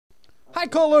Hi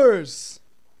colors!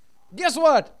 Guess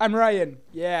what? I'm Ryan.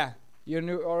 Yeah, you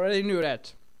already knew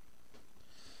that.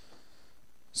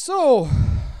 So,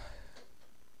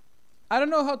 I don't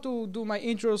know how to do my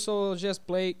intro, so just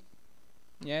play.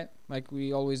 Yeah, like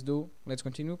we always do. Let's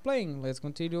continue playing. Let's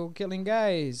continue killing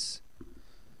guys.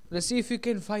 Let's see if we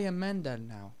can find Amanda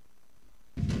now.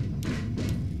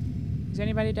 Is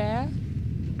anybody there?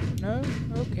 No?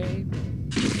 Okay.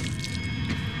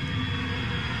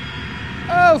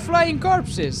 Oh, flying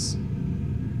corpses!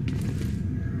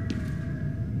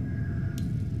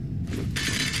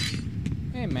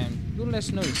 Hey man, do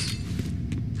less noise.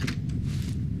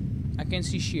 I can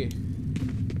see shit.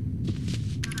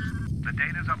 The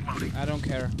data's uploading. I don't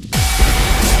care.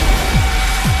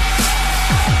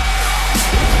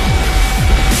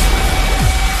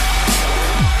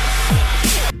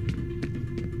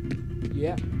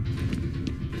 Yeah.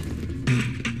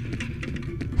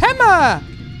 Hammer!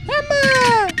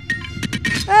 Hammer!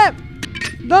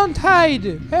 Don't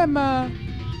hide! Hammer!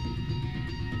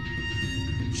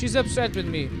 She's upset with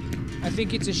me. I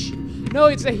think it's a no,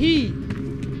 it's a he.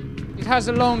 It has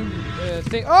a long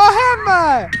thing. Oh,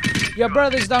 Hammer! Your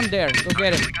brother's down there. Go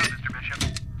get him.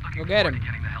 Go get him.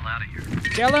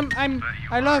 Tell him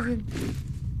I love him.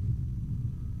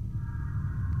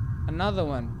 Another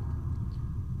one.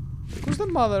 Who's the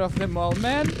mother of them all,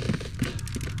 man?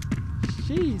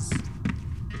 Jeez.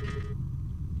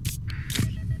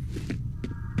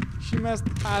 She must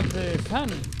have fun.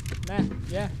 Nah,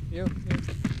 yeah, you.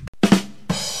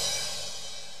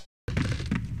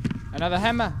 Another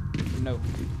hammer? No.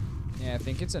 Yeah, I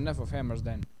think it's enough of hammers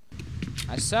then.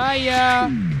 I saw ya!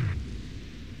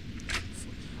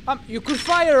 You could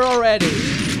fire already!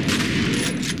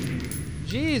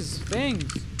 Jeez,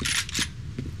 thanks.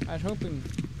 I was hoping.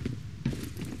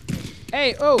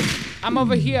 Hey, oh! I'm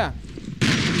over here!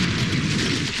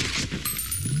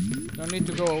 Don't need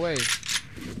to go away.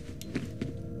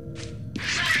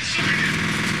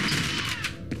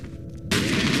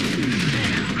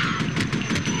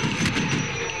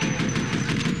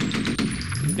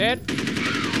 You dead?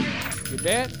 You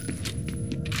dead?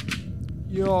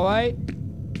 You alright?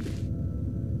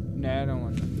 Nah, I don't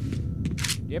want that.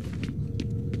 Yep.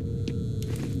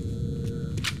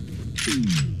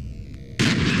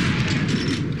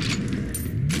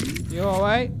 You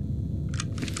alright?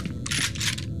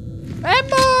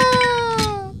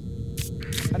 Emma!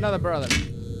 Another brother.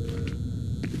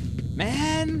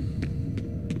 Man!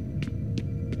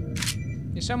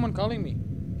 Is someone calling me?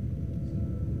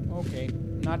 Okay,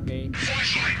 not gay.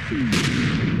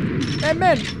 Hey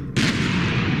man!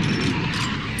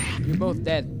 You're both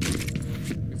dead.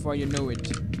 Before you know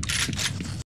it.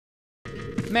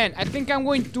 Man, I think I'm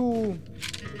going to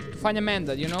find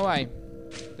Amanda, you know why?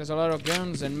 There's a lot of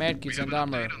guns and medkits and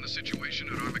armor. On the situation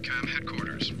at Armacam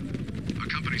headquarters. A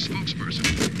company spokesperson.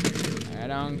 I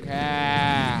don't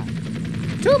care.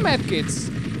 2 medkits.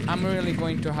 I'm really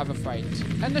going to have a fight.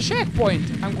 And the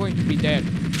checkpoint, I'm going to be dead.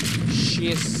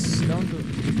 Shiz, don't do it.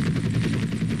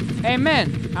 Hey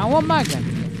man, I want my gun.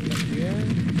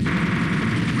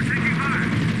 We're taking fire.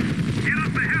 Get us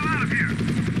the hell out of here.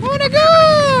 I wanna go!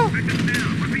 Victims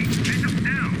down. Repeat, victims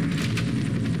down.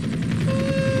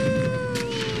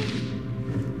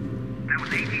 That was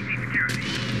ATC security.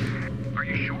 Are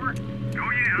you sure? Oh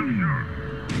yeah, I'm sure.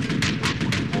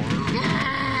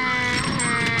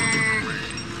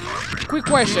 Quick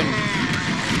question.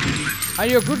 Are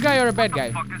you a good guy or a bad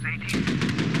guy? Fuck this ATC.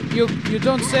 You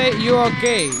don't say you're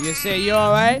okay. You say you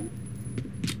alright?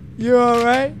 You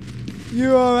alright?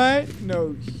 You alright?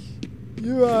 No.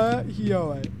 You alright? He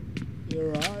alright. You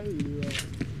alright? You alright?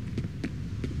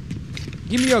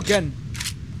 Give me your gun.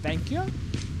 Thank you.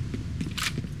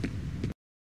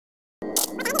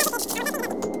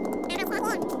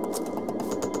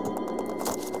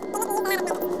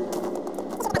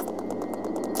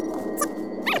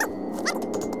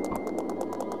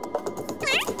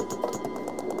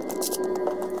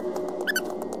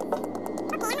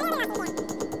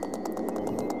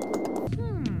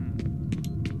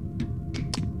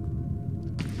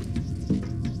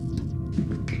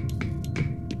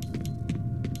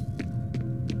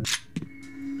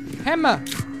 Hammer!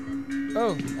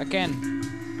 Oh, I can.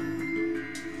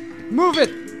 Move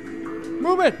it!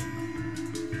 Move it!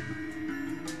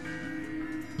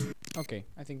 Okay,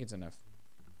 I think it's enough.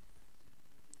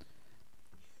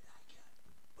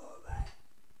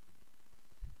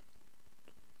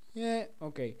 Yeah,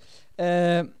 okay.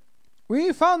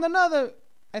 We found another.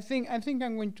 I think I'm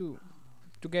going to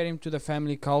get him to the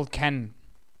family called Ken.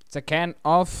 It's a can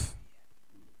of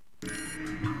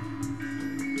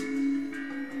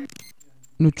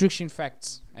nutrition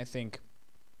facts, I think.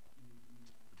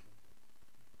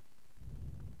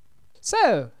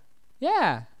 So,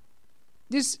 yeah.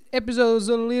 This episode was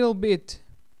a little bit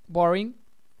boring.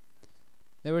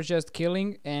 They were just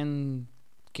killing and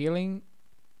killing,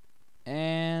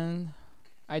 and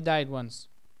I died once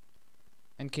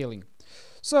and killing.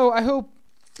 So I hope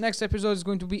next episode is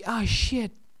going to be. Ah,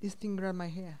 shit! This thing grabbed my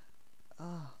hair.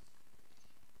 Ah.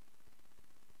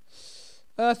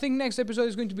 I think next episode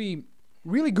is going to be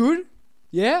really good.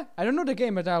 Yeah, I don't know the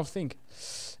game, but I'll think.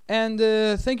 And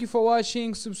thank you for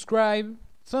watching. Subscribe,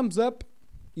 thumbs up.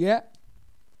 Yeah.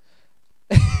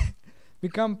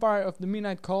 Become part of the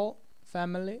Midnight Call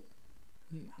family.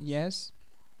 Yes.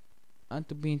 And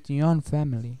to be in your own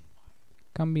family.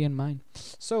 Come be in mine.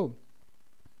 So,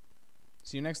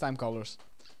 see you next time, callers.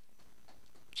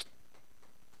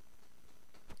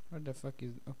 What the fuck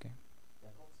is... Okay.